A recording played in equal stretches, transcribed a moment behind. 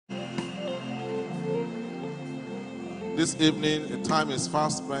This evening, the time is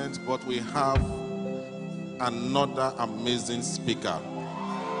fast spent, but we have another amazing speaker.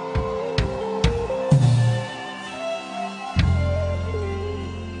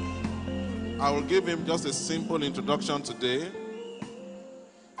 I will give him just a simple introduction today.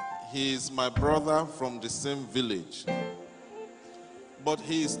 He is my brother from the same village. But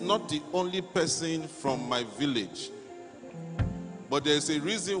he is not the only person from my village. But there is a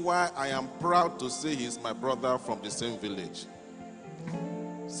reason why I am proud to say he is my brother from the same village.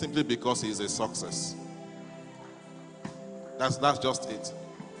 Simply because he is a success. That's just it.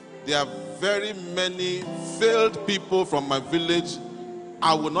 There are very many failed people from my village.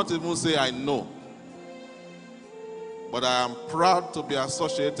 I will not even say I know. But I am proud to be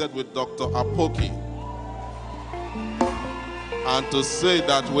associated with Dr. Apoki. And to say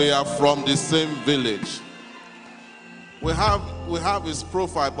that we are from the same village. We have his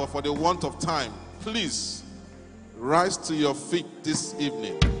profile, but for the want of time, please rise to your feet this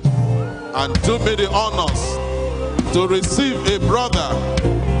evening and do me the honors to receive a brother,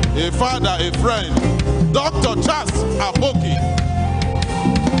 a father, a friend, Dr. Charles Apoki.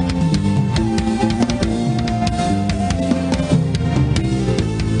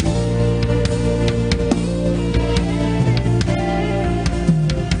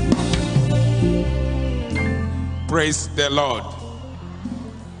 Praise the Lord.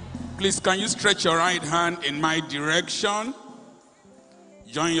 Please, can you stretch your right hand in my direction?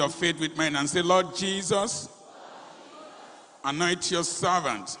 Join your faith with mine and say, Lord Jesus, anoint your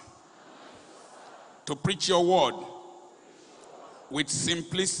servant to preach your word with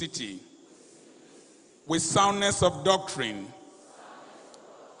simplicity, with soundness of doctrine.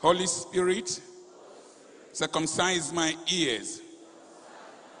 Holy Spirit, circumcise my ears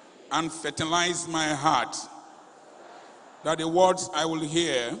and fertilize my heart, that the words I will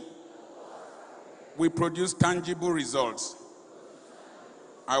hear will produce tangible results.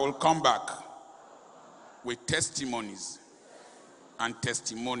 I will come back with testimonies and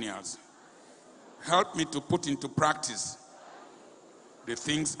testimonials. Help me to put into practice the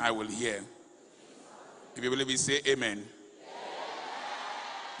things I will hear. If you believe it, say amen.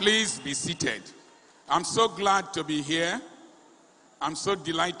 Please be seated. I'm so glad to be here. I'm so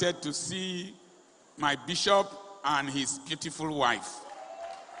delighted to see my bishop and his beautiful wife.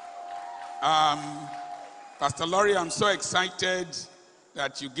 Pastor Laurie, I'm so excited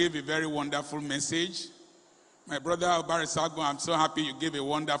that you gave a very wonderful message. My brother Obare Sago, I'm so happy you gave a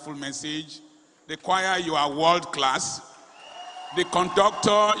wonderful message. The choir, you are world class. The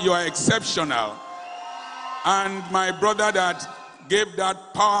conductor, you are exceptional. And my brother that gave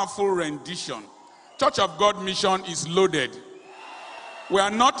that powerful rendition. Church of God Mission is loaded. We are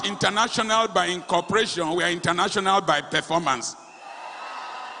not international by incorporation, we are international by performance.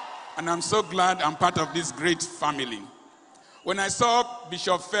 And I'm so glad I'm part of this great family. When I saw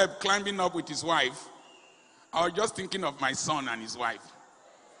Bishop Feb climbing up with his wife, I was just thinking of my son and his wife.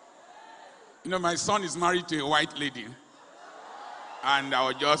 You know, my son is married to a white lady, and I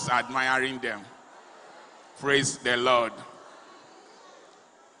was just admiring them. Praise the Lord.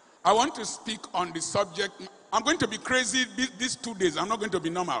 I want to speak on the subject. I'm going to be crazy these 2 days. I'm not going to be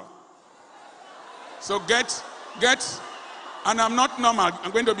normal. So get, and I'm not normal.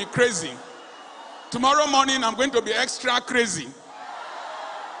 I'm going to be crazy. Tomorrow morning, I'm going to be extra crazy.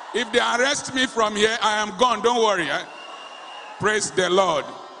 If they arrest me from here, I am gone. Don't worry. Praise the Lord.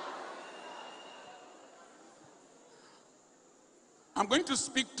 I'm going to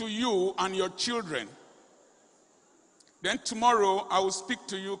speak to you and your children. Then tomorrow, I will speak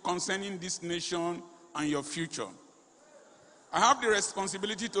to you concerning this nation and your future. I have the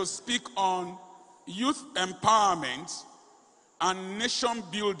responsibility to speak on youth empowerment and nation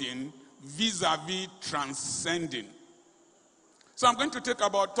building vis-a-vis transcending. So I'm going to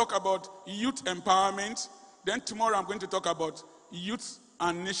talk about youth empowerment. Then tomorrow I'm going to talk about youth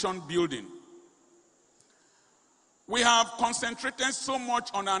and nation building. We have concentrated so much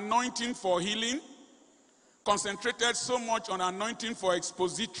on anointing for healing, concentrated so much on anointing for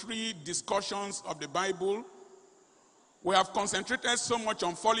expository discussions of the Bible. We have concentrated so much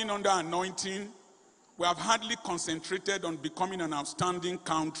on falling under anointing. We have hardly concentrated on becoming an outstanding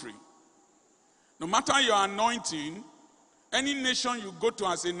country. No matter your anointing, any nation you go to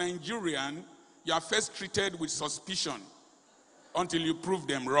as a Nigerian, you are first treated with suspicion until you prove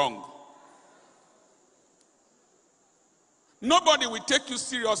them wrong. Nobody will take you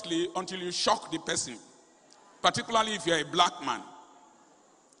seriously until you shock the person, particularly if you're a black man.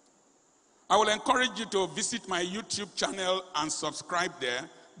 I will encourage you to visit my YouTube channel and subscribe there,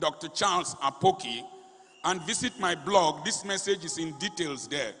 Dr. Charles Apoki, and visit my blog. This message is in details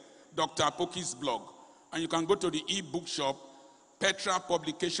there, Dr. Apoki's blog. And you can go to the e-book shop,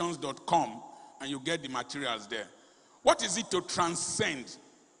 petrapublications.com, and you get the materials there. What is it to transcend?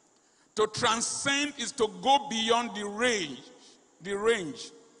 To transcend is to go beyond the range. The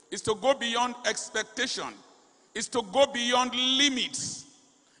range is to go beyond expectation. Is to go beyond limits.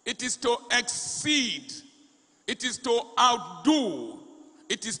 It is to exceed. It is to outdo.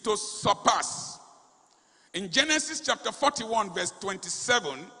 It is to surpass. In Genesis chapter 41, verse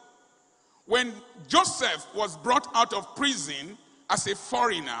 27, when Joseph was brought out of prison as a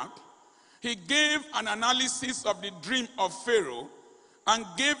foreigner, he gave an analysis of the dream of Pharaoh and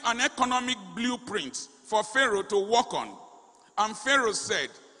gave an economic blueprint for Pharaoh to work on. And Pharaoh said,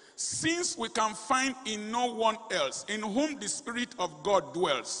 since we can find in no one else in whom the Spirit of God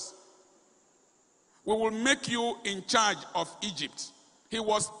dwells, we will make you in charge of Egypt. He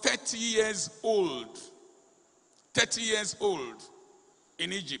was 30 years old. 30 years old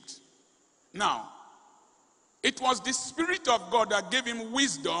in Egypt. Now, it was the Spirit of God that gave him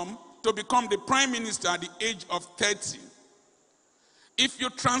wisdom to become the prime minister at the age of 30. If you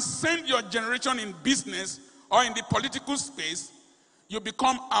transcend your generation in business or in the political space, you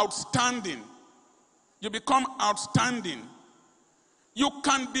become outstanding. You become outstanding. You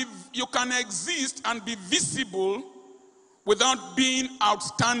can exist and be visible without being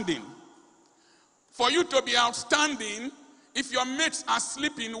outstanding. For you to be outstanding, if your mates are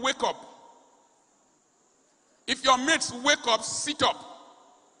sleeping, wake up. If your mates wake up, sit up.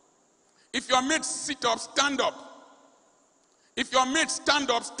 If your mates sit up, stand up. If your mates stand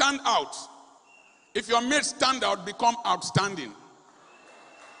up, stand out. If your mates stand out, become outstanding.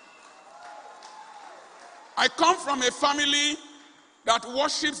 I come from a family that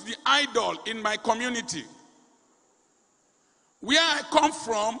worships the idol in my community. Where I come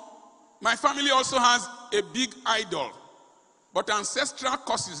from, my family also has a big idol. But ancestral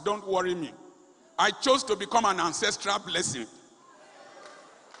curses don't worry me. I chose to become an ancestral blessing.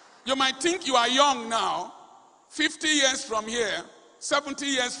 You might think you are young now. 50 years from here, 70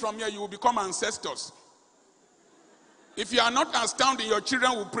 years from here, you will become ancestors. If you are not astounding, your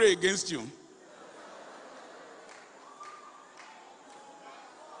children will pray against you.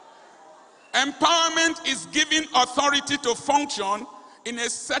 Empowerment is giving authority to function in a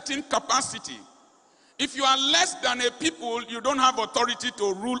certain capacity. If you are less than a people, you don't have authority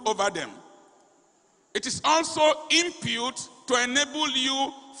to rule over them. It is also impute to enable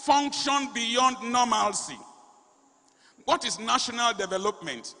you function beyond normalcy. What is national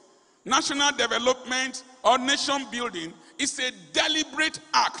development? National development or nation building is a deliberate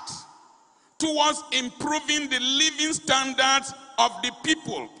act towards improving the living standards of the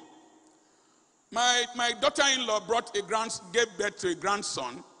people. My daughter-in-law gave birth to a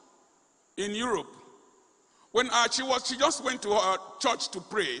grandson in Europe. When she just went to her church to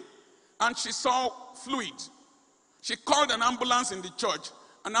pray, and she saw fluid. She called an ambulance in the church.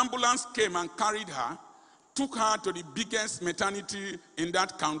 An ambulance came and carried her, took her to the biggest maternity in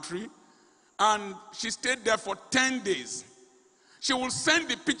that country, and she stayed there for 10 days. She will send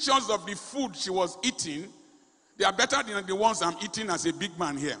the pictures of the food she was eating. They are better than the ones I'm eating as a big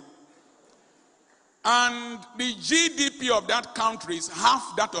man here. And the GDP of that country is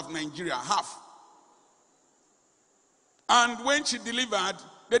half that of Nigeria, half. And when she delivered,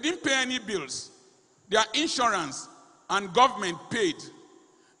 they didn't pay any bills. Their insurance and government paid,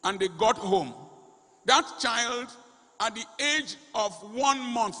 and they got home. That child, at the age of 1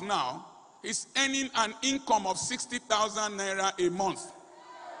 month now, is earning an income of 60,000 naira a month.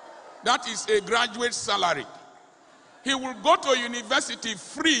 That is a graduate salary. He will go to university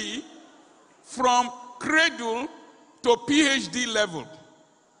free from cradle to PhD level.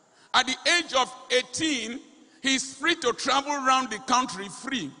 At the age of 18, he's free to travel around the country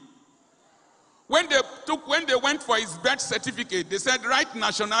free. When they went for his birth certificate, they said, write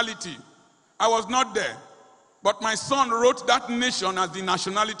nationality. I was not there. But my son wrote that nation as the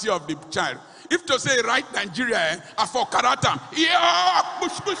nationality of the child. If to say, write Nigeria, for karata, yeah,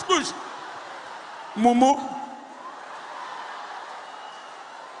 push. Mumu.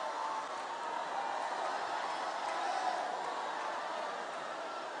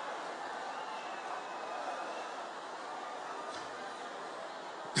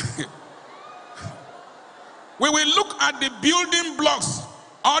 We will look at the building blocks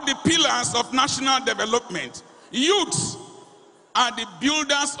or the pillars of national development. Youths are the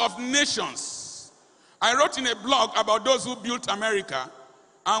builders of nations. I wrote in a blog about those who built America,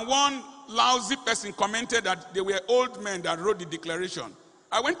 and one lousy person commented that they were old men that wrote the Declaration.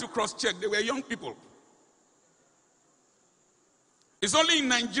 I went to cross-check. They were young people. It's only in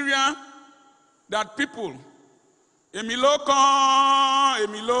Nigeria that people, Emiloko,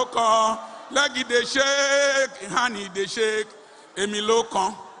 Leg they shake, hand they shake, Emilo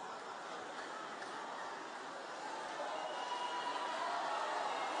kan.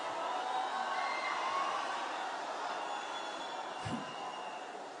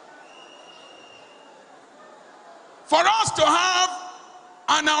 For us to have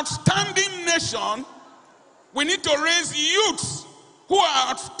an outstanding nation, we need to raise youths who are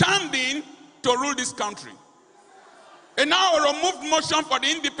outstanding to rule this country. A now removed motion for the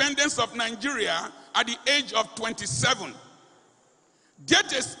independence of Nigeria at the age of 27.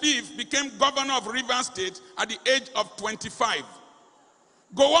 Jete Spieth became governor of Rivers State at the age of 25.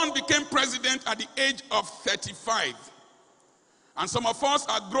 Gowon became president at the age of 35. And some of us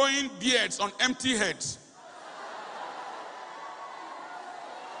are growing beards on empty heads.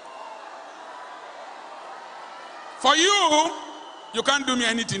 For you, you can't do me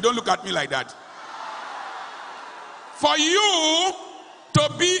anything. Don't look at me like that. For you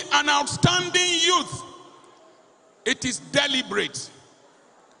to be an outstanding youth, it is deliberate.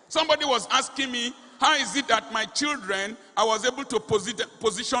 Somebody was asking me, how is it that my children, I was able to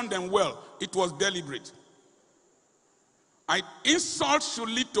position them well? It was deliberate. Insult should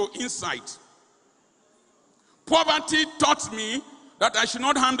lead to insight. Poverty taught me that I should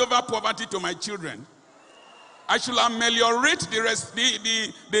not hand over poverty to my children. I should ameliorate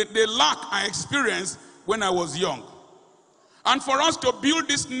the lack I experienced when I was young. And for us to build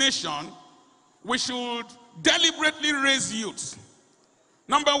this nation, we should deliberately raise youths.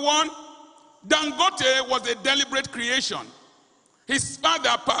 Number one, Dangote was a deliberate creation. His father,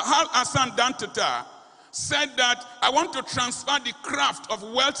 Pahal Hassan Dantata, said that I want to transfer the craft of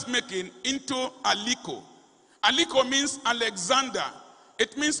wealth making into Aliko. Aliko means Alexander.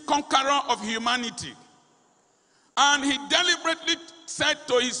 It means conqueror of humanity. And he deliberately said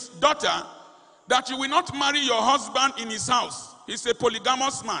to his daughter that you will not marry your husband in his house. He's a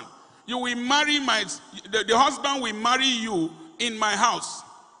polygamous man. You will marry the husband will marry you in my house.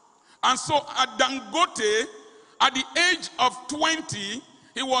 And so at Dangote, at the age of 20,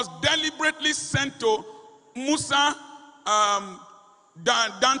 he was deliberately sent to Musa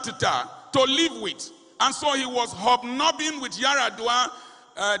Dantata to live with. And so he was hobnobbing with Yaradua,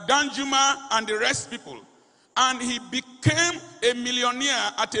 Danjuma, and the rest people. And he became a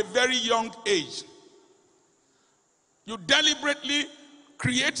millionaire at a very young age. You deliberately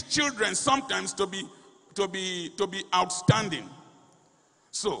create children sometimes to be outstanding.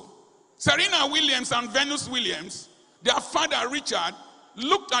 So, Serena Williams and Venus Williams, their father Richard,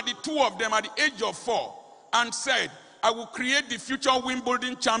 looked at the two of them at the age of 4 and said, I will create the future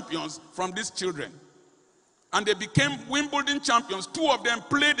Wimbledon champions from these children. And they became Wimbledon champions. Two of them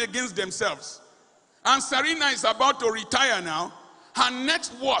played against themselves. And Serena is about to retire now. Her net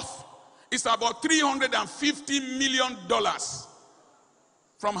worth is about $350 million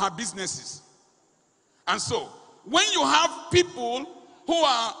from her businesses. And so, when you have people who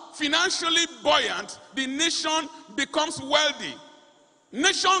are financially buoyant, the nation becomes wealthy.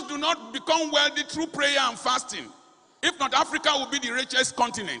 Nations do not become wealthy through prayer and fasting. If not, Africa will be the richest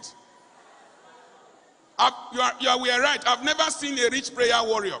continent. We are right. I've never seen a rich prayer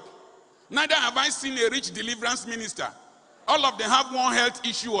warrior. Neither have I seen a rich deliverance minister. All of them have one health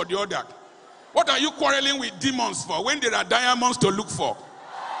issue or the other. What are you quarreling with demons for when there are diamonds to look for?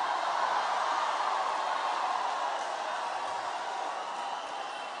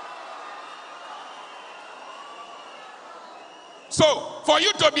 So, for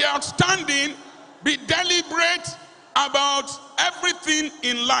you to be outstanding, be deliberate about everything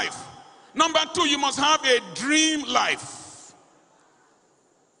in life. Number 2, you must have a dream life.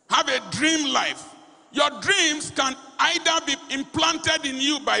 Have a dream life. Your dreams can either be implanted in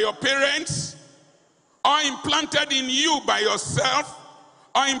you by your parents, or implanted in you by yourself,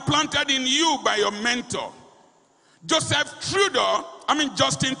 or implanted in you by your mentor. Justin Trudeau,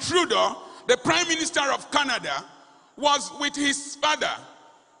 the Prime Minister of Canada, was with his father.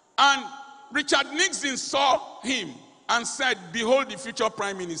 And Richard Nixon saw him and said, behold the future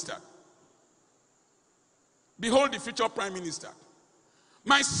Prime Minister. Behold the future Prime Minister.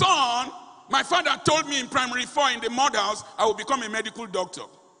 My son, my father told me in primary 4 in the mud house, I will become a medical doctor.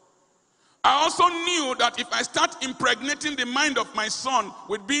 I also knew that if I start impregnating the mind of my son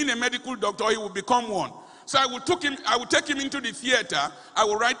with being a medical doctor, he will become one. So I will take him into the theater. I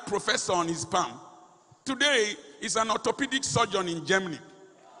will write professor on his palm. Today, he's an orthopedic surgeon in Germany.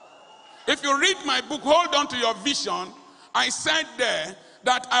 If you read my book, Hold On to Your Vision, I said there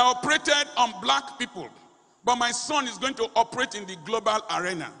that I operated on black people. But my son is going to operate in the global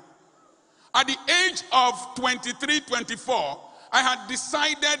arena. At the age of 23, 24, I had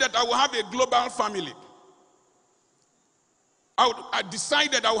decided that I will have a global family. I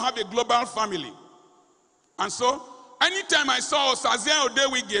decided I would have a global family. And so, anytime I saw Osaze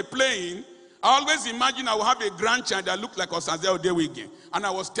Odewige playing, I always imagined I would have a grandchild that looked like Osaze Odewige. And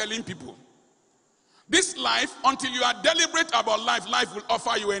I was telling people, this life, until you are deliberate about life, life will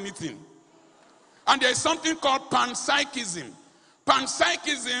offer you anything. And there is something called panpsychism.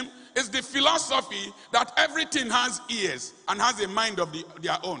 Panpsychism is the philosophy that everything has ears and has a mind of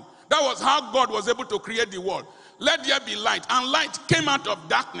their own. That was how God was able to create the world. Let there be light. And light came out of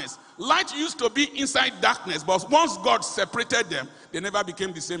darkness. Light used to be inside darkness, but once God separated them, they never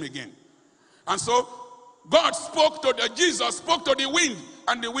became the same again. And so God Jesus spoke to the wind,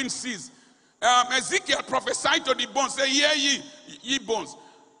 and the wind ceased. Ezekiel prophesied to the bones, say, hear ye bones.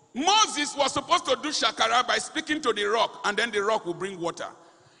 Moses was supposed to do shakara by speaking to the rock, and then the rock will bring water.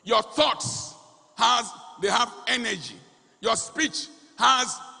 Your thoughts they have energy. Your speech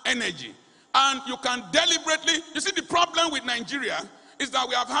has energy. And you can deliberately, you see, the problem with Nigeria is that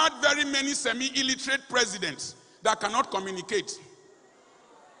we have had very many semi-illiterate presidents that cannot communicate.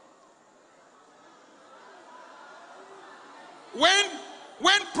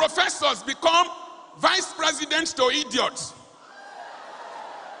 When professors become vice presidents to idiots,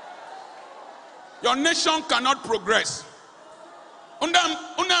 your nation cannot progress.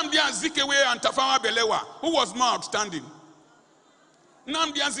 Nnamdi Azikiwe and Tafawa Balewa, who was more outstanding?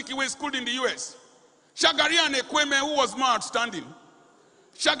 Nnamdi Azikiwe schooled in the US. Shagari and Ekweme, who was more outstanding?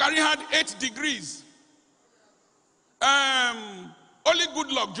 Shagari had 8 degrees. Only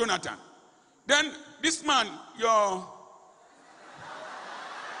Goodluck Jonathan. Then this man,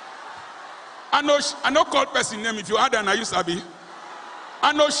 I know call person name if you had an Ayusabi.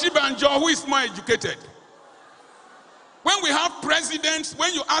 I know Shibanjo, who is more educated. When we have presidents,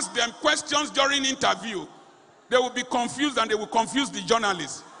 when you ask them questions during interview, they will be confused and they will confuse the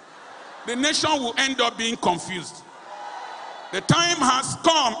journalists. The nation will end up being confused. The time has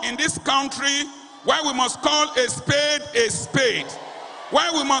come in this country where we must call a spade a spade.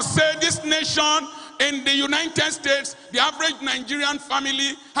 Where we must say this nation in the United States, the average Nigerian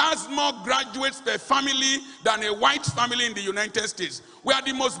family has more graduates per family than a white family in the United States. We are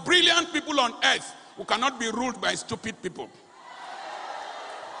the most brilliant people on earth who cannot be ruled by stupid people.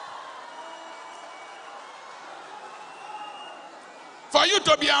 For you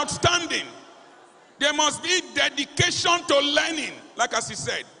to be outstanding, there must be dedication to learning, like as he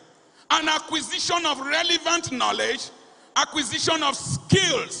said, an acquisition of relevant knowledge, acquisition of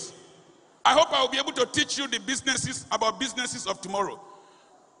skills. I hope I will be able to teach you the businesses of tomorrow.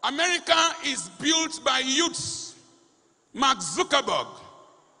 America is built by youths. Mark Zuckerberg.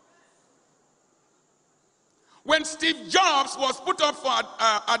 When Steve Jobs was put up for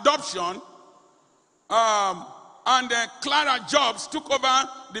adoption, and Clara Jobs took over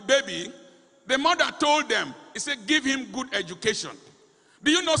the baby, the mother told them, he said, give him good education.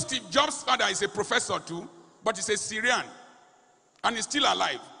 Do you know Steve Jobs' father is a professor too, but he's a Syrian, and he's still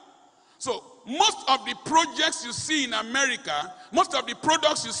alive. So most of the projects you see in America, most of the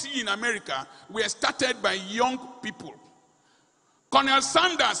products you see in America were started by young people. Colonel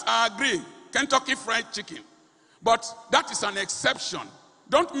Sanders, I agree, Kentucky Fried Chicken. But that is an exception.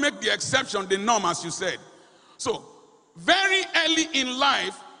 Don't make the exception the norm, as you said. So, very early in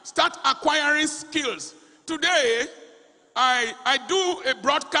life, start acquiring skills. Today, I do a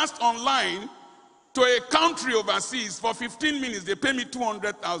broadcast online to a country overseas for 15 minutes. They pay me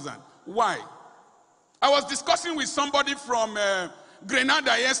 200,000. Why? I was discussing with somebody from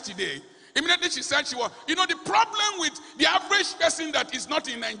Grenada yesterday. Immediately she said she was, the problem with the average person that is not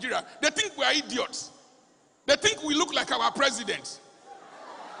in Nigeria, they think we are idiots. They think we look like our president.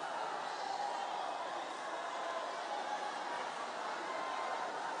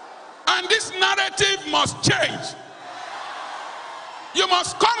 And this narrative must change. You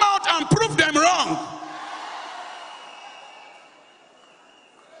must come out and prove them wrong.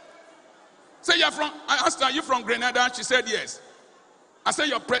 Say, I asked her, are you from Grenada? She said, yes. I said,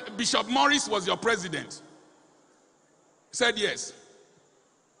 Bishop Morris was your president. She said, yes.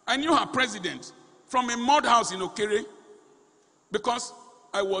 I knew her president from a mud house in Okere because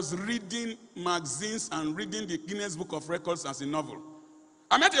I was reading magazines and reading the Guinness Book of Records as a novel.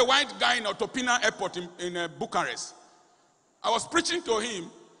 I met a white guy in Otopina Airport in Bucharest. I was preaching to him.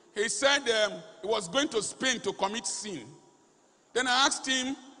 He said he was going to Spain to commit sin. Then I asked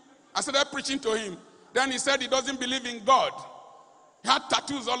him, I started preaching to him. Then he said he doesn't believe in God. He had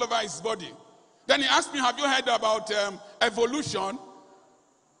tattoos all over his body. Then he asked me, have you heard about evolution?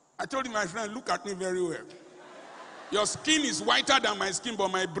 I told him, my friend, look at me very well. Your skin is whiter than my skin, but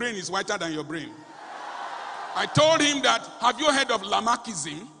my brain is whiter than your brain. I told him that, have you heard of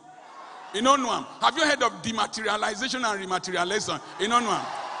Lamarckism? You know no. Have you heard of dematerialization and rematerialization? You know no.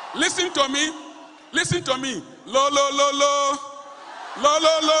 Listen to me. Listen to me. Lo lo lo lo. Lo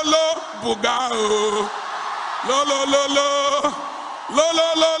lo lo lo. Buga o. Lo lo lo lo. Lo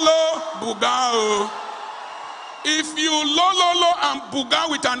lo lo lo. Buga o. If you lo lo lo and buga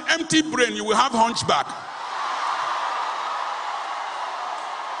with an empty brain, you will have hunchback.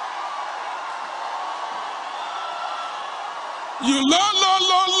 You lo lo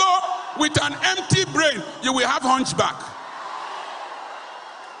lo lo with an empty brain, you will have hunchback.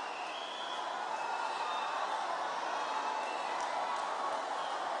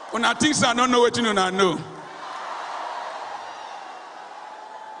 When I think I don't know what you know.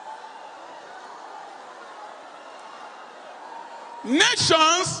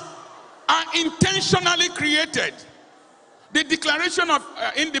 Nations are intentionally created. The Declaration of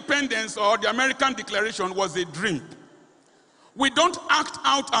Independence, or the American Declaration, was a dream. We don't act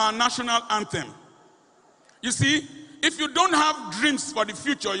out our national anthem. You see, if you don't have dreams for the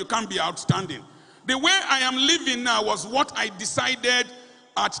future, you can't be outstanding. The way I am living now was what I decided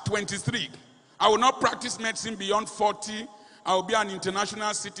at 23. I will not practice medicine beyond 40. I will be an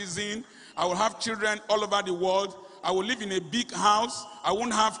international citizen. I will have children all over the world. I will live in a big house. I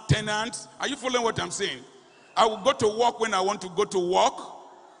won't have tenants. Are you following what I'm saying? I will go to work when I want to go to work.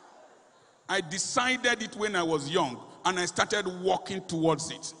 I decided it when I was young, and I started walking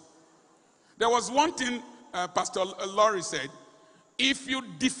towards it. There was one thing Pastor Laurie said: if you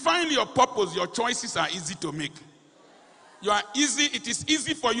define your purpose, your choices are easy to make. It is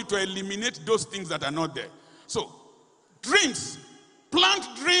easy for you to eliminate those things that are not there. So, dreams. Plant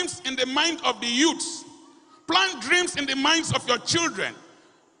dreams in the mind of the youths. Plant dreams in the minds of your children.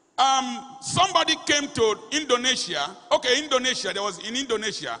 Somebody came to Indonesia. Okay, Indonesia. There was in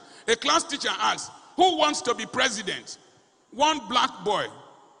Indonesia, a class teacher asked, who wants to be president? One black boy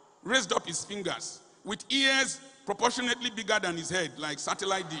raised up his fingers with ears proportionately bigger than his head, like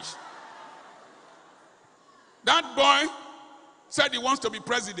satellite dish. That boy said he wants to be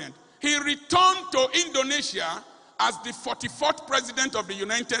president. He returned to Indonesia as the 44th president of the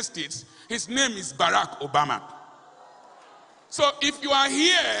United States. His name is Barack Obama. So if you are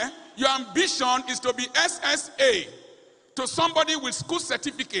here, your ambition is to be SSA to somebody with school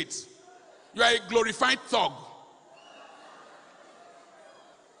certificates. You are a glorified thug.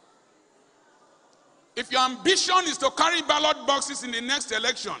 If your ambition is to carry ballot boxes in the next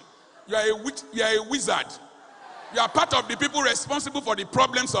election, you are a wizard. You are part of the people responsible for the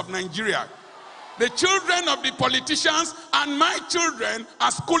problems of Nigeria. The children of the politicians and my children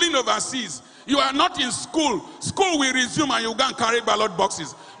are schooling overseas. You are not in school. School will resume and you go and carry ballot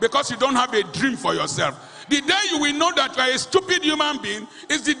boxes because you don't have a dream for yourself. The day you will know that you are a stupid human being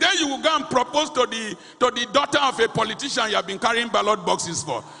is the day you will go and propose to the daughter of a politician you have been carrying ballot boxes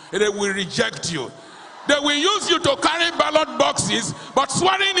for. They will reject you. They will use you to carry ballot boxes, but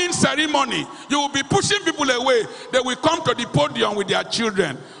swearing in ceremony, you will be pushing people away. They will come to the podium with their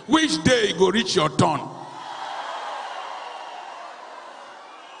children. Which day you go reach your turn?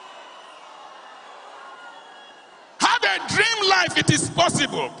 Have a dream life, it is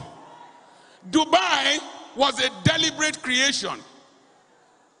possible. Dubai was a deliberate creation.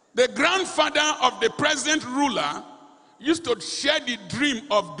 The grandfather of the present ruler used to share the dream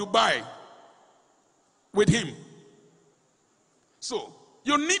of Dubai with him. So,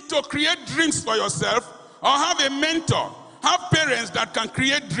 you need to create dreams for yourself or have a mentor, have parents that can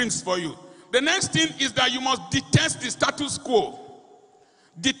create dreams for you. The next thing is that you must detest the status quo.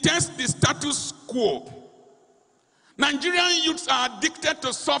 Detest the status quo. Nigerian youths are addicted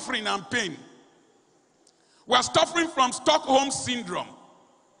to suffering and pain. We are suffering from Stockholm syndrome.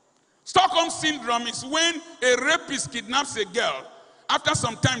 Stockholm syndrome is when a rapist kidnaps a girl. After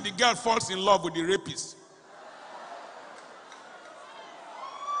some time, the girl falls in love with the rapist.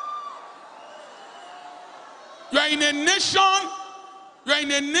 You are in a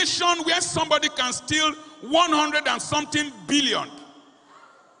nation where somebody can steal 100 and something billion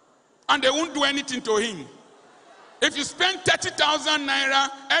and they won't do anything to him. If you spend 30,000 naira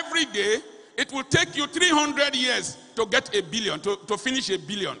every day, it will take you 300 years to get a billion, to finish a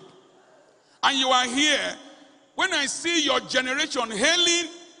billion. And you are here. When I see your generation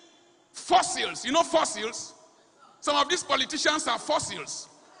hailing fossils, you know fossils? Some of these politicians are fossils.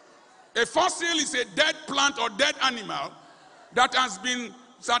 A fossil is a dead plant or dead animal that has been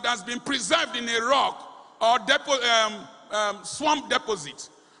preserved in a rock or swamp deposit.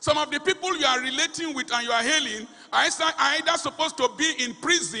 Some of the people you are relating with and you are hailing are either supposed to be in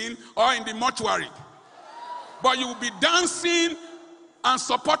prison or in the mortuary. But you will be dancing and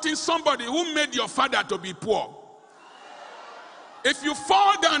supporting somebody who made your father to be poor. If you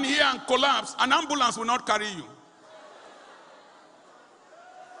fall down here and collapse, an ambulance will not carry you.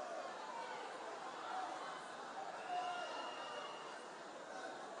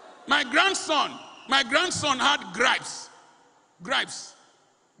 My grandson had gripes.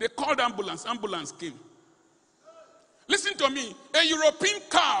 They called ambulance came. Listen to me, a European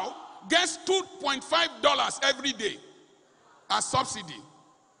cow gets $2.5 every day as subsidy.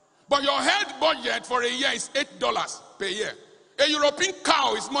 But your health budget for a year is $8 per year. A European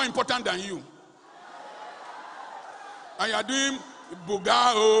cow is more important than you. And you are doing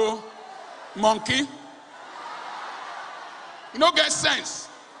Buga or monkey. You don't get sense.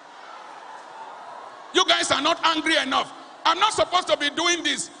 You guys are not angry enough. I'm not supposed to be doing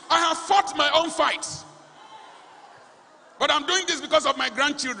this. I have fought my own fights. But I'm doing this because of my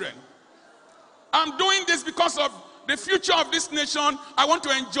grandchildren. I'm doing this because of the future of this nation. I want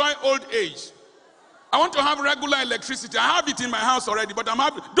to enjoy old age. I want to have regular electricity. I have it in my house already, but I'm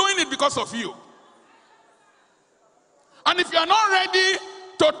doing it because of you. And if you are not ready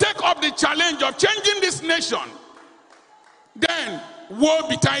to take up the challenge of changing this nation, then woe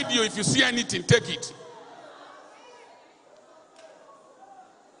betide you. If you see anything, take it.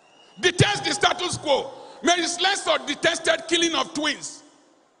 Detest the status quo. Mary Slessor detested killing of twins.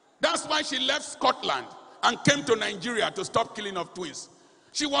 That's why she left Scotland and came to Nigeria to stop killing of twins.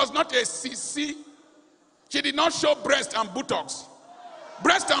 She was not a CC. She did not show breast and buttocks.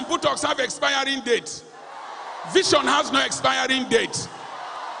 Breast and buttocks have expiring dates. Vision has no expiring date.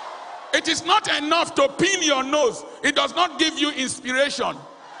 It is not enough to pin your nose. It does not give you inspiration.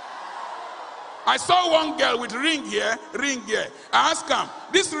 I saw one girl with ring here, ring here. I asked her,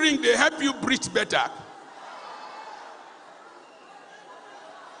 this ring, they help you breathe better.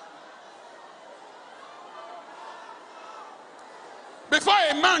 Before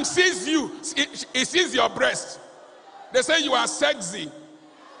a man sees you, he sees your breast. They say you are sexy.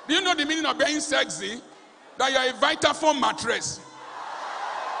 Do you know the meaning of being sexy? That you are a Vitafoam mattress.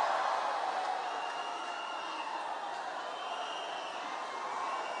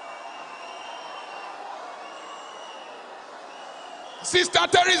 Sister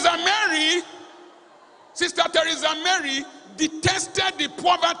Teresa Mary detested the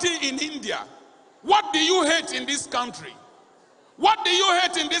poverty in India. What do you hate in this country? What do you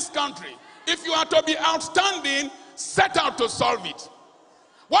hate in this country? If you are to be outstanding, set out to solve it.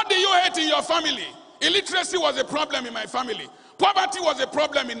 What do you hate in your family? Illiteracy was a problem in my family. Poverty was a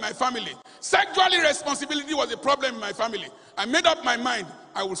problem in my family. Sexual irresponsibility was a problem in my family. I made up my mind,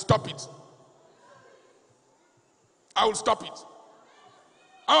 I will stop it. I will stop it.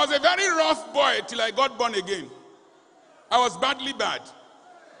 I was a very rough boy till I got born again. I was badly bad.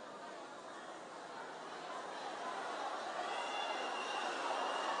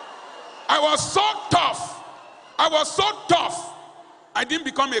 I was so tough. I didn't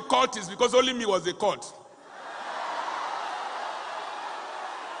become a cultist because only me was a cult.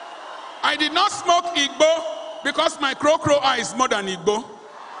 I did not smoke Igbo because my crow eye is more than Igbo.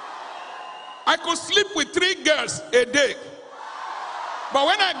 I could sleep with 3 girls a day. But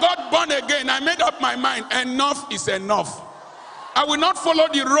when I got born again, I made up my mind, enough is enough. I will not follow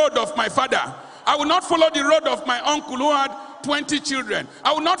the road of my father. I will not follow the road of my uncle who had 20 children.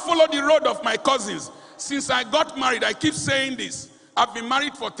 I will not follow the road of my cousins. Since I got married, I keep saying this. I've been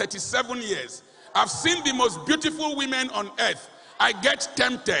married for 37 years. I've seen the most beautiful women on earth. I get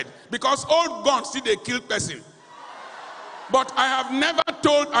tempted because old guns see they kill person. But I have never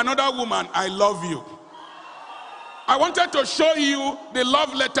told another woman, I love you. I wanted to show you the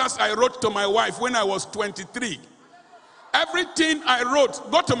love letters I wrote to my wife when I was 23. Everything I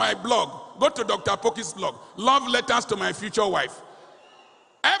wrote, go to my blog, go to Dr. Apoki's blog, love letters to my future wife.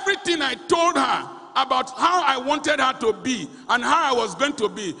 Everything I told her about how I wanted her to be and how I was going to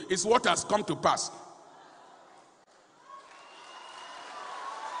be is what has come to pass.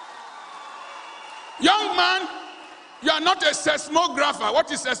 Young man, you are not a seismographer.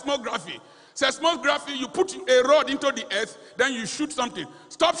 What is seismography? Seismography, you put a rod into the earth, then you shoot something.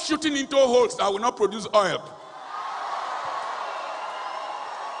 Stop shooting into holes that will not produce oil.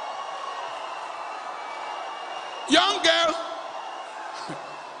 Young girl,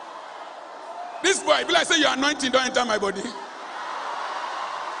 this boy, will I say your anointing don't enter my body?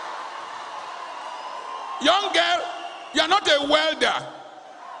 Young girl, you are not a welder.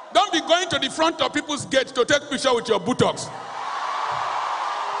 Don't be going to the front of people's gates to take picture with your buttocks.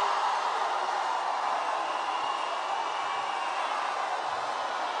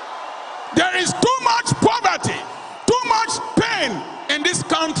 There is too much poverty, too much pain in this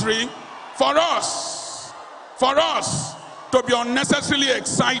country for us to be unnecessarily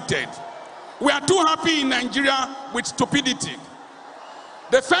excited. We are too happy in Nigeria with stupidity.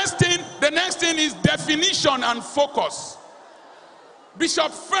 The next thing is definition and focus.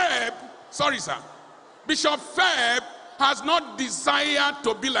 Bishop Ferb has not desired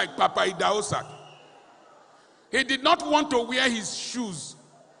to be like Papa Idahosa. He did not want to wear his shoes.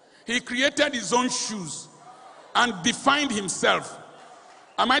 He created his own shoes and defined himself.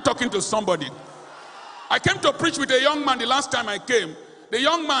 Am I talking to somebody? I came to preach with a young man the last time I came. The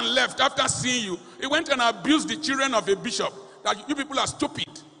young man left after seeing you. He went and abused the children of a bishop. That you people are stupid.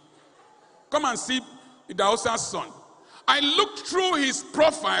 Come and see Idahosa's son. I looked through his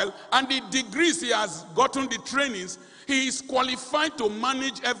profile and the degrees he has gotten, the trainings. He is qualified to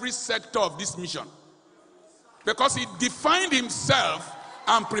manage every sector of this mission. Because he defined himself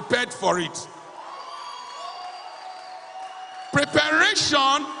and prepared for it.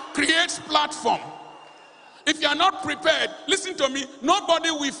 Preparation creates platform. If you are not prepared, listen to me, nobody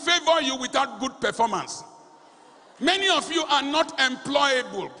will favor you without good performance. Many of you are not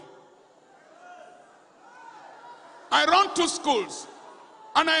employable. I run 2 schools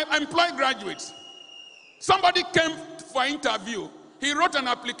and I employ graduates. Somebody came for interview. He wrote an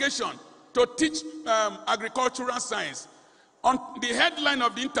application to teach agricultural science. On the headline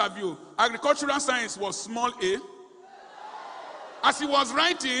of the interview, agricultural science was small a. As he was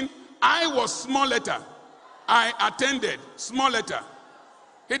writing, I was small letter. I attended, small letter.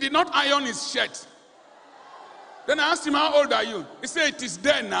 He did not iron his shirt. Then I asked him, how old are you? He said, it is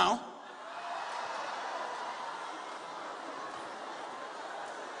there now.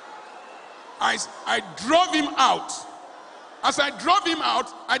 I drove him out. As I drove him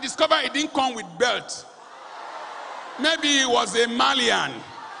out, I discovered he didn't come with belt. Maybe he was a Malian.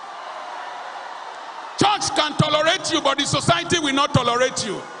 Church can tolerate you, but the society will not tolerate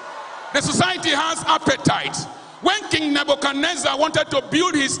you. The society has appetite. When King Nebuchadnezzar wanted to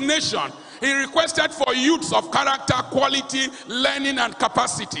build his nation, he requested for youths of character, quality, learning, and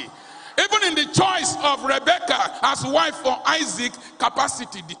capacity. Even in the choice of Rebekah as wife for Isaac,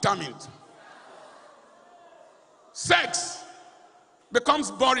 capacity determined. Sex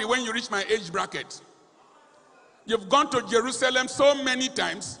becomes boring when you reach my age bracket. You've gone to Jerusalem so many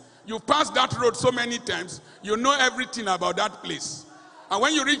times. You've passed that road so many times. You know everything about that place. And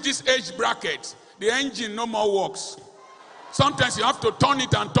when you reach this age bracket, the engine no more works. Sometimes you have to turn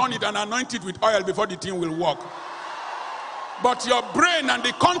it and anoint it with oil before the thing will work. But your brain and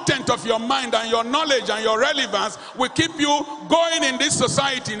the content of your mind and your knowledge and your relevance will keep you going in this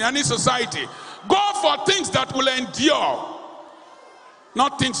society, in any society. Go for things that will endure,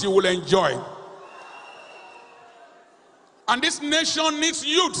 not things you will enjoy. And this nation needs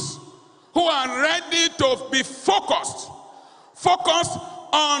youths who are ready to be focused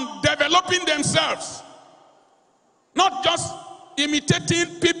on developing themselves, not just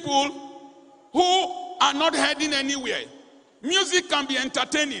imitating people who are not heading anywhere. Music can be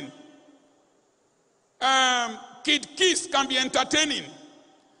entertaining. Kid Kiss can be entertaining.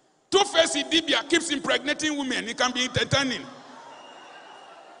 Two-Face Idibia keeps impregnating women. It can be entertaining.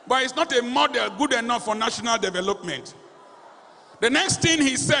 But it's not a model good enough for national development. The next thing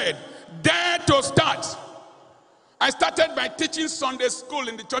he said, dare to start. I started by teaching Sunday school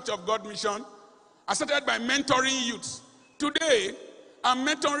in the Church of God Mission. I started by mentoring youths. Today, I'm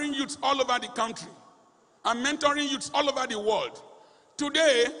mentoring youths all over the country. I'm mentoring youths all over the world.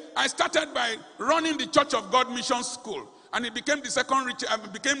 Today, I started by running the Church of God Mission School. And it became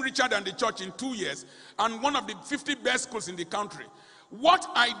became richer than the church in 2 years. And one of the 50 best schools in the country. What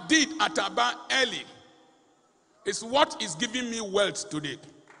I did at Aba early is what is giving me wealth today.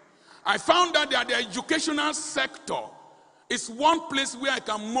 I found that the educational sector is one place where I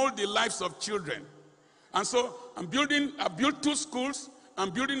can mold the lives of children. And so I built 2 schools,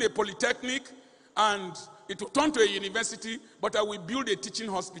 I'm building a polytechnic, and it will turn to a university, but I will build a teaching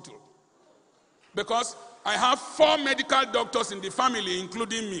hospital. Because I have 4 medical doctors in the family,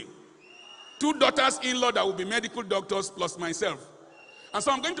 including me. 2 daughters-in-law that will be medical doctors plus myself. And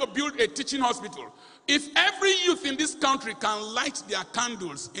so I'm going to build a teaching hospital. If every youth in this country can light their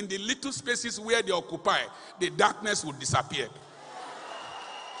candles in the little spaces where they occupy, the darkness will disappear.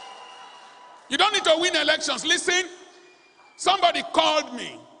 You don't need to win elections. Listen, somebody called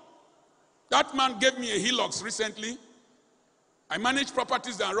me. That man gave me a Hilux recently. I manage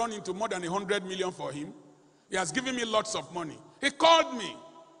properties that run into more than 100 million for him. He has given me lots of money. He called me.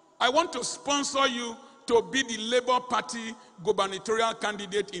 I want to sponsor you to be the Labour Party gubernatorial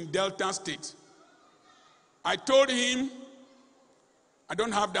candidate in Delta State. I told him, I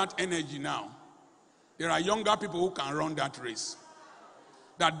don't have that energy now. There are younger people who can run that race.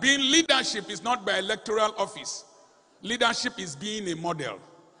 That being leadership is not by electoral office. Leadership is being a model.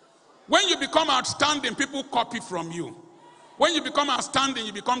 When you become outstanding, people copy from you. When you become outstanding,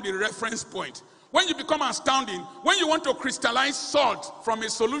 you become the reference point. When you become outstanding, when you want to crystallize salt from a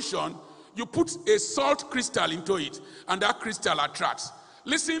solution, you put a salt crystal into it, and that crystal attracts.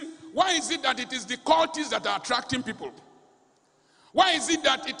 Listen, why is it that it is the cultists that are attracting people? Why is it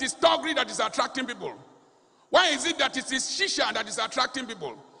that it is Togri that is attracting people? Why is it that it is Shisha that is attracting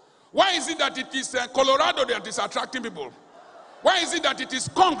people? Why is it that it is Colorado that is attracting people? Why is it that it is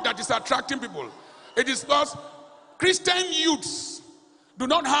Skunk that is attracting people? It is because Christian youths do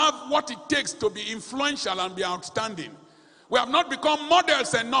not have what it takes to be influential and be outstanding. We have not become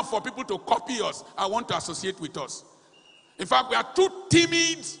models enough for people to copy us and want to associate with us. In fact, we are too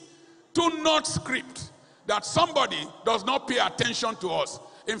timid, too not script, that somebody does not pay attention to us.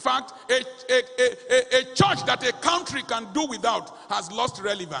 In fact, a church that a country can do without has lost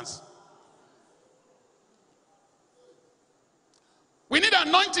relevance. We need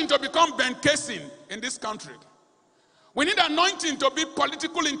anointing to become Ben Casing in this country. We need anointing to be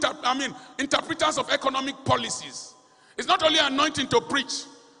political interpreters of economic policies. It's not only anointing to preach.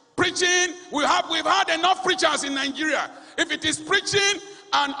 Preaching, we've had enough preachers in Nigeria. If it is preaching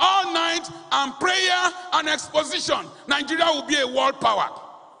and all night and prayer and exposition, Nigeria will be a world power.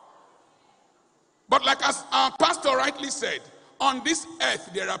 But like as our pastor rightly said, on this earth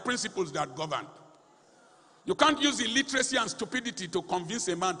there are principles that govern. You can't use illiteracy and stupidity to convince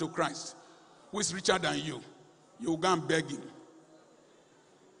a man to Christ who is richer than you. You go and beg him.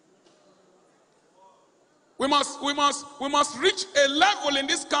 We must reach a level in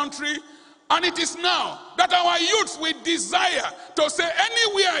this country, and it is now that our youths will desire to say,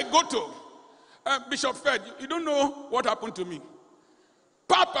 anywhere I go to, Bishop Fed, you don't know what happened to me.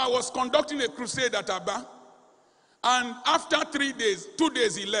 Papa was conducting a crusade at Aba, and after 3 days, 2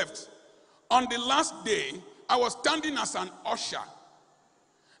 days he left. On the last day, I was standing as an usher,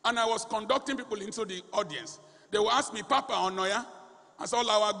 and I was conducting people into the audience. They will ask me, Papa Onoya, that's all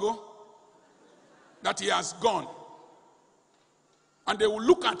I go, that he has gone. And they will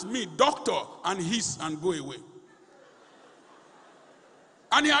look at me, doctor, and hiss and go away.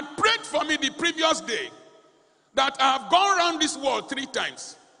 And he had prayed for me the previous day that I have gone around this world 3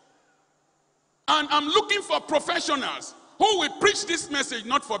 times. And I'm looking for professionals who will preach this message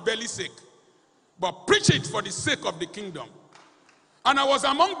not for belly's sake, but preach it for the sake of the kingdom. And I was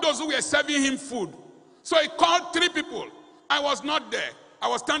among those who were serving him food. So he called 3 people. I was not there. I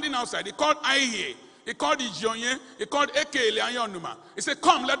was standing outside. He called Aiye. He called Ijonye. He called Eke Elianyonuma. He said,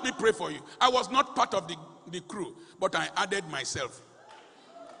 come, let me pray for you. I was not part of the crew, but I added myself.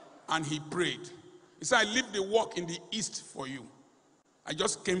 And he prayed. He said, I leave the work in the east for you. I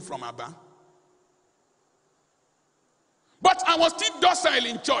just came from Aba. But I was still docile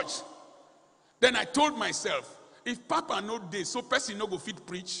in church. Then I told myself, if Papa no day, so person no go fit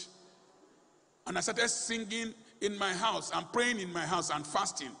preach. And I started singing in my house and praying in my house and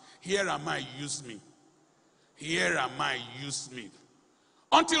fasting. Here am I, use me. Here am I, use me.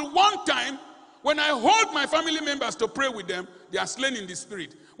 Until one time, when I hold my family members to pray with them, they are slain in the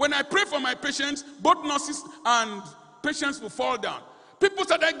spirit. When I pray for my patients, both nurses and patients will fall down. People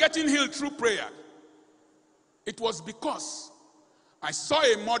started getting healed through prayer. It was because I saw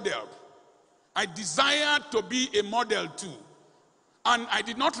a model. I desired to be a model too. And I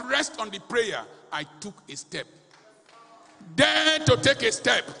did not rest on the prayer. I took a step. Dare to take a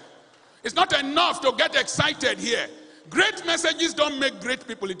step. It's not enough to get excited here. Great messages don't make great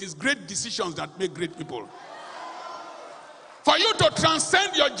people. It is great decisions that make great people. For you to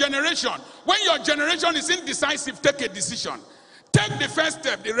transcend your generation, when your generation is indecisive, take a decision. Take the first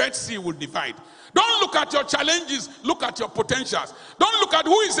step, the Red Sea will divide. Don't look at your challenges, look at your potentials. Don't look at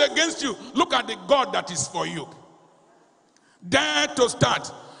who is against you, look at the God that is for you. Dare to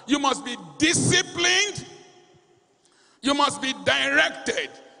start. You must be disciplined, you must be directed,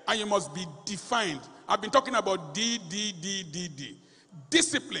 and you must be defined. I've been talking about D.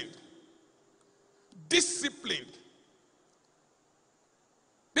 Disciplined. Disciplined.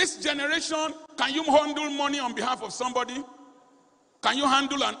 This generation, can you handle money on behalf of somebody? Can you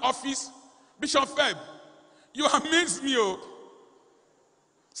handle an office? Bishop Feb, you amaze me.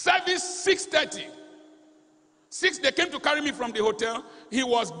 Service 6:30. 6, they came to carry me from the hotel. He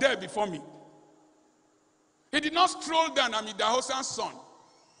was there before me. He did not stroll down. I'm Idahosa's son.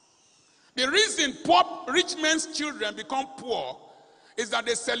 The reason rich men's children become poor is that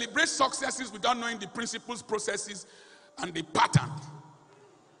they celebrate successes without knowing the principles, processes, and the pattern.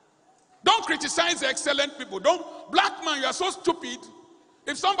 Don't criticize excellent people. Black man, you are so stupid.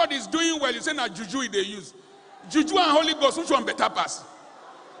 If somebody is doing well, you say, na juju they use. Juju and Holy Ghost, which one better pass?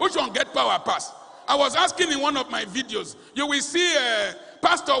 Which one get power pass? I was asking in one of my videos, you will see a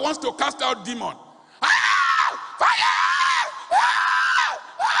pastor wants to cast out demon. Ah! Fire!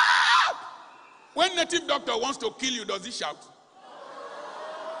 When native doctor wants to kill you, does he shout?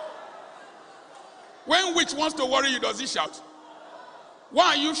 When witch wants to worry you, does he shout? Why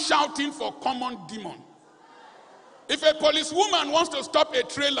are you shouting for common demon? If a policewoman wants to stop a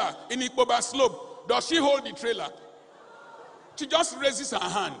trailer in Ikoba Slope, does she hold the trailer? She just raises her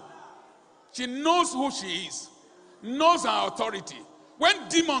hand. She knows who she is, knows her authority. When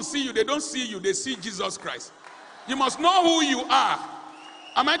demons see you, they don't see you, they see Jesus Christ. You must know who you are.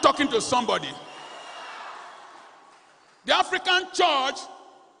 Am I talking to somebody? The African church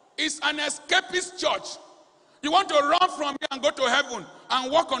is an escapist church. You want to run from here and go to heaven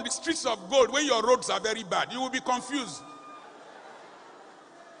and walk on the streets of gold when your roads are very bad. You will be confused.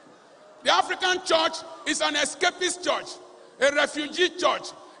 The African church is an escapist church, a refugee church.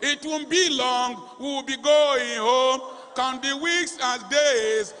 It won't be long. We will be going home. Count the weeks as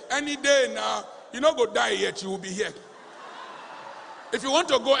days. Any day now. You not go die yet. You will be here. If you want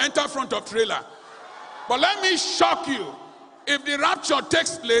to go, enter front of trailer. But let me shock you. If the rapture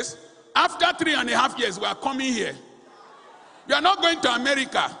takes place, after 3.5 years, we are coming here. We are not going to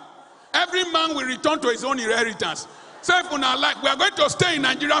America. Every man will return to his own inheritance. So if we are going to stay in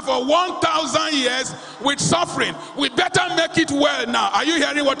Nigeria for 1,000 years with suffering. We better make it well now. Are you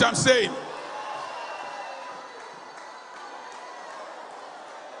hearing what I'm saying?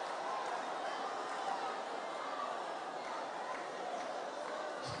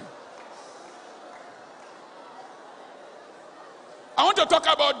 I want to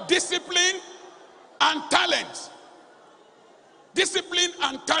talk about discipline and talent. Discipline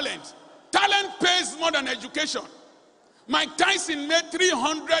and talent. Talent pays more than education. Mike Tyson made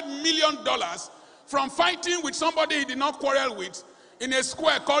 $300 million from fighting with somebody he did not quarrel with in a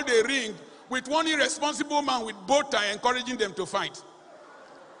square called a ring with one irresponsible man with bow tie encouraging them to fight.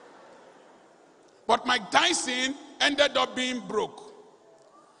 But Mike Tyson ended up being broke.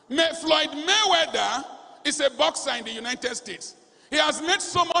 Floyd Mayweather is a boxer in the United States. He has made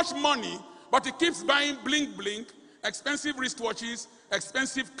so much money, but he keeps buying bling bling, expensive wristwatches,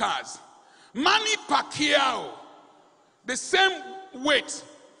 expensive cars. Manny Pacquiao, the same weight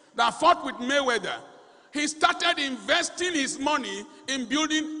that fought with Mayweather, he started investing his money in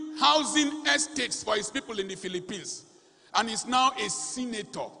building housing estates for his people in the Philippines. And he's now a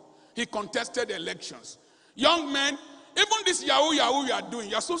senator. He contested elections. Young men, even this Yahoo you are doing,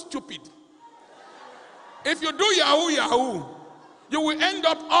 you're so stupid. If you do Yahoo, you will end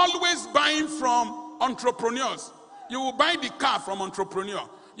up always buying from entrepreneurs. You will buy the car from entrepreneur.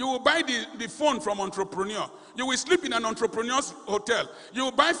 You will buy the phone from entrepreneur. You will sleep in an entrepreneur's hotel. You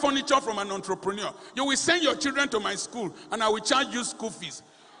will buy furniture from an entrepreneur. You will send your children to my school and I will charge you school fees.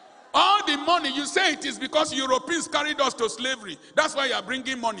 All the money, you say it is because Europeans carried us to slavery. That's why you are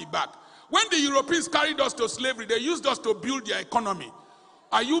bringing money back. When the Europeans carried us to slavery, they used us to build their economy.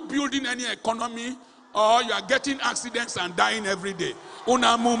 Are you building any economy? Or you are getting accidents and dying every day?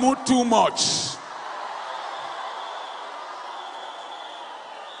 Una mumu too much.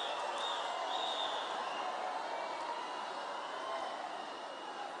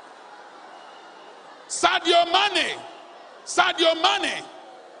 Sadio Mane,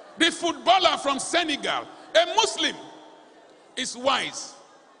 the footballer from Senegal, a Muslim, is wise.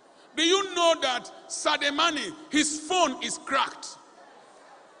 Do you know that Sadio Mane, his phone is cracked?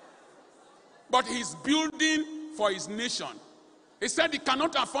 But he's building for his nation. He said he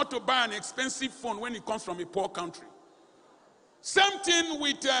cannot afford to buy an expensive phone when he comes from a poor country. Same thing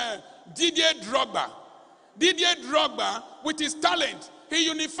with Didier Drogba. Didier Drogba, with his talent, he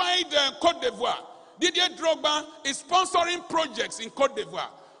unified Côte d'Ivoire. Didier Drogba is sponsoring projects in Côte d'Ivoire.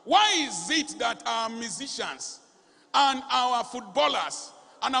 Why is it that our musicians and our footballers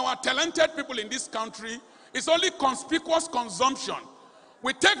and our talented people in this country is only conspicuous consumption?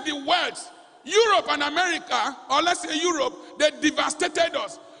 We take the wealth. Europe and America, or let's say Europe, they devastated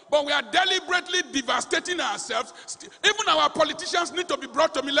us. But we are deliberately devastating ourselves. Even our politicians need to be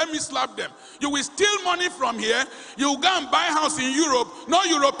brought to me. Let me slap them. You will steal money from here. You will go and buy a house in Europe. No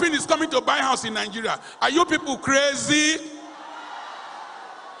European is coming to buy a house in Nigeria. Are you people crazy?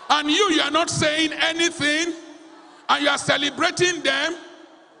 And you are not saying anything. And you are celebrating them.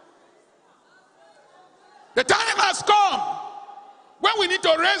 The time has come when we need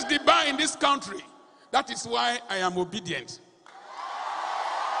to raise the bar in this country. That is why I am obedient.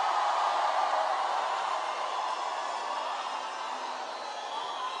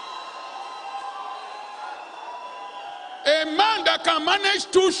 A man that can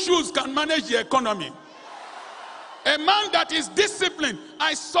manage 2 shoes can manage the economy. A man that is disciplined.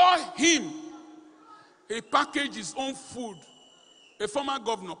 I saw him. He packaged his own food. A former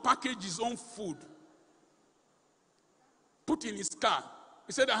governor packaged his own food. Put in his car.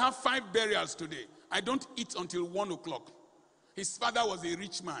 He said, I have 5 burials today. I don't eat until 1 o'clock. His father was a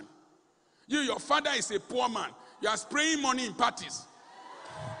rich man. Your father is a poor man. You are spraying money in parties.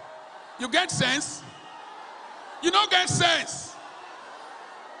 You get sense? You don't get sense.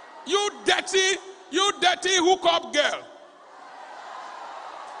 You dirty hookup girl.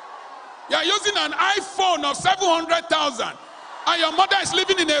 You are using an iPhone of 700,000 and your mother is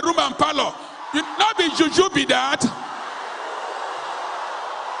living in a room and parlor. You not be juju be that.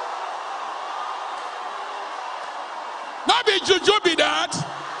 Not be juju be that.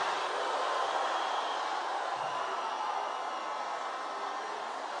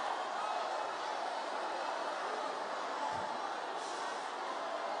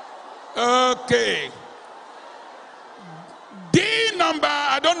 Okay. D number,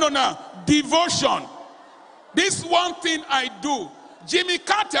 I don't know now. Devotion. This one thing I do. Jimmy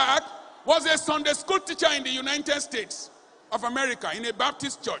Carter was a Sunday school teacher in the United States of America in a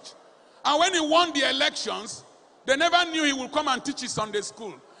Baptist church. And when he won the elections, they never knew he would come and teach his Sunday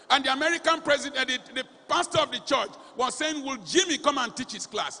school. And the American president, the pastor of the church, was saying, will Jimmy come and teach his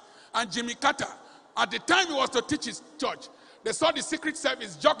class? And Jimmy Carter, at the time he was to teach his church, they saw the Secret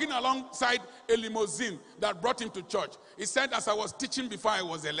Service jogging alongside a limousine that brought him to church. He said, as I was teaching before I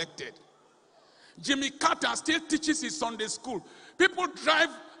was elected. Jimmy Carter still teaches his Sunday school. People drive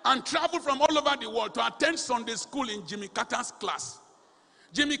and travel from all over the world to attend Sunday school in Jimmy Carter's class.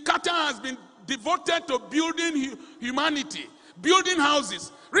 Jimmy Carter has been devoted to building humanity, building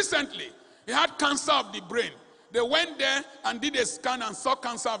houses. Recently, he had cancer of the brain. They went there and did a scan and saw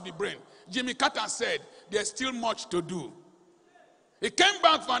cancer of the brain. Jimmy Carter said, there's still much to do. He came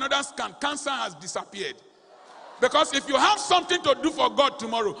back for another scan. Cancer has disappeared. Because if you have something to do for God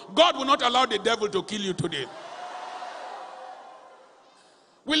tomorrow, God will not allow the devil to kill you today.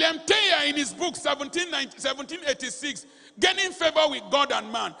 William Thayer, in his book 1786, Gaining Favor with God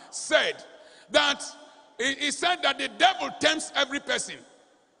and Man, said that the devil tempts every person,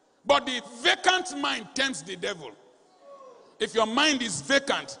 but the vacant mind tempts the devil. If your mind is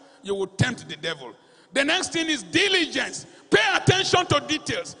vacant, you will tempt the devil. The next thing is diligence. Pay attention to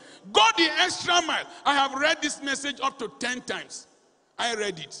details. Go the extra mile. I have read this message up to 10 times. I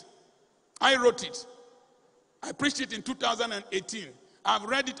read it. I wrote it. I preached it in 2018. I've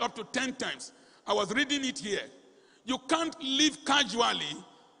read it up to 10 times. I was reading it here. You can't live casually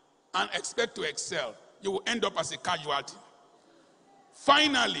and expect to excel. You will end up as a casualty.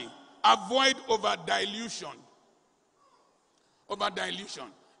 Finally, avoid over-dilution. Over-dilution.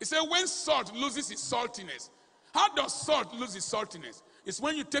 He said when salt loses its saltiness. How does salt lose its saltiness? It's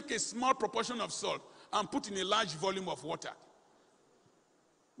when you take a small proportion of salt and put in a large volume of water.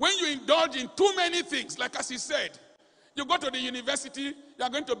 When you indulge in too many things, like as he said, you go to the university, you are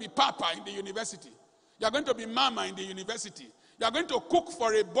going to be papa in the university. You are going to be mama in the university. You are going to cook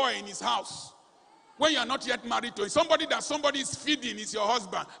for a boy in his house when you are not yet married to him. Somebody that somebody is feeding is your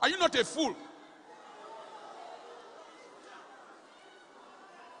husband. Are you not a fool?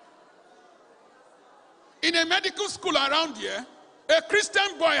 In a medical school around here, a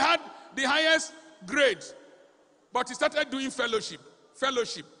Christian boy had the highest grade, but he started doing fellowship.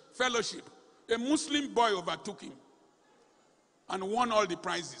 A Muslim boy overtook him and won all the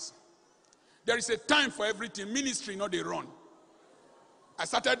prizes. There is a time for everything. Ministry, not a run. I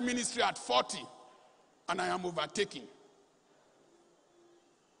started ministry at 40, and I am overtaking.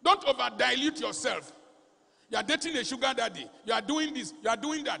 Don't over-dilute yourself. You are dating a sugar daddy. You are doing this. You are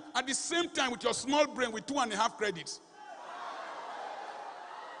doing that. At the same time, with your small brain with 2.5 credits.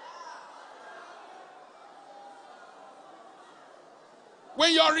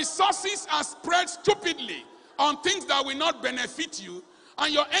 When your resources are spread stupidly on things that will not benefit you,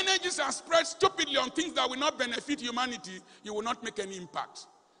 and your energies are spread stupidly on things that will not benefit humanity, you will not make any impact.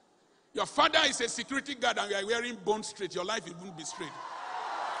 Your father is a security guard and you are wearing bone straight. Your life won't be straight.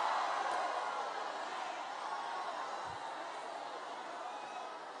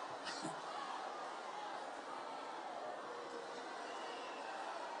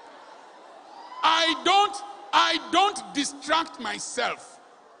 I don't distract myself.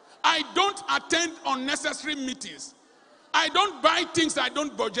 I don't attend unnecessary meetings. I don't buy things I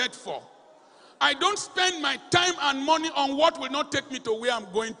don't budget for. I don't spend my time and money on what will not take me to where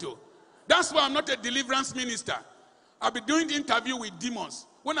I'm going to. That's why I'm not a deliverance minister. I'll be doing the interview with demons.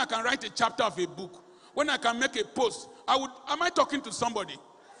 When I can write a chapter of a book, when I can make a post, am I talking to somebody?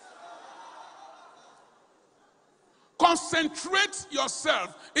 Concentrate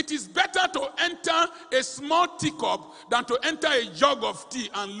yourself. It is better to enter a small teacup than to enter a jug of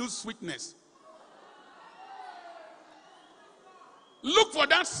tea and lose sweetness. Look for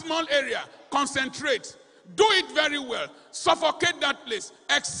that small area. Concentrate. Do it very well. Suffocate that place.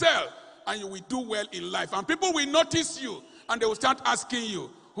 Excel. And you will do well in life. And people will notice you. And they will start asking you,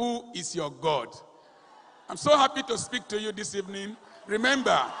 who is your God? I'm so happy to speak to you this evening.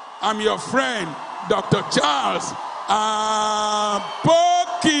 Remember, I'm your friend, Dr. Charles Apoki.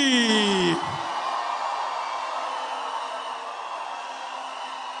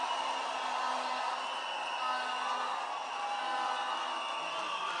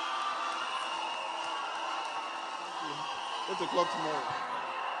 Eight o'clock tomorrow.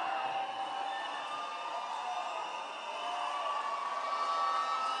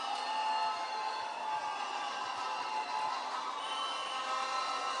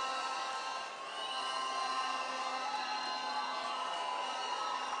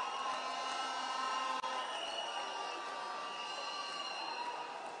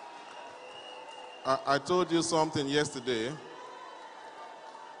 I told you something yesterday,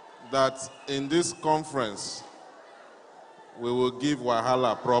 that in this conference, we will give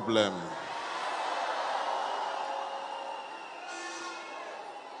Wahala problem.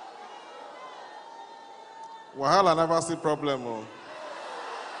 Wahala never see problem. Oh.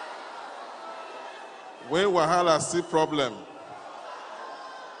 When Wahala see problem,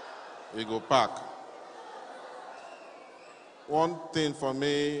 he go pack. One thing for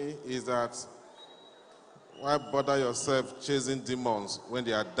me is that why bother yourself chasing demons when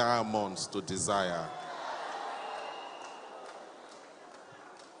there are diamonds to desire?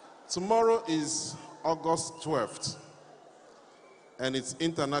 Tomorrow is August 12th, and it's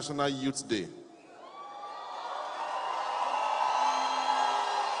International Youth Day.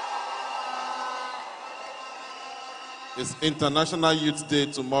 It's International Youth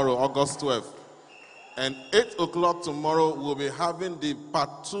Day tomorrow, August 12th. And 8 o'clock tomorrow, we'll be having the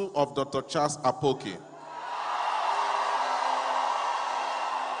part 2 of Dr. Charles Apoki.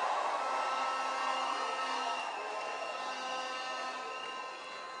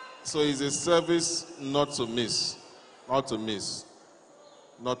 So it's a service not to miss, not to miss,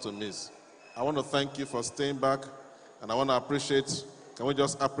 not to miss. I want to thank you for staying back, and I want to appreciate, can we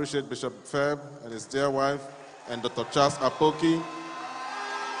just appreciate Bishop Ferb and his dear wife, and Dr. Charles Apoki,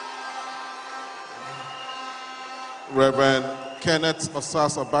 Reverend Kenneth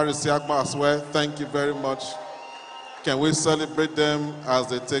Osas of Barry Siagma as well. Thank you very much. Can we celebrate them as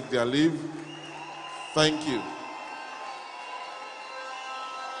they take their leave? Thank you.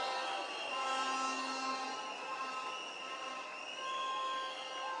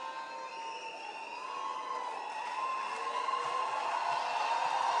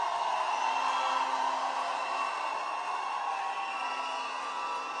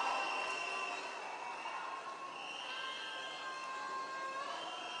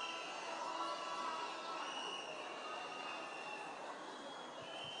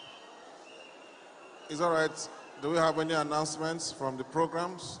 Is all right. Do we have any announcements from the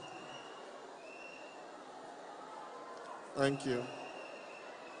programs? Thank you.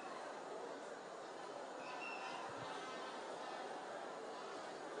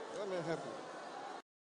 Let me help you.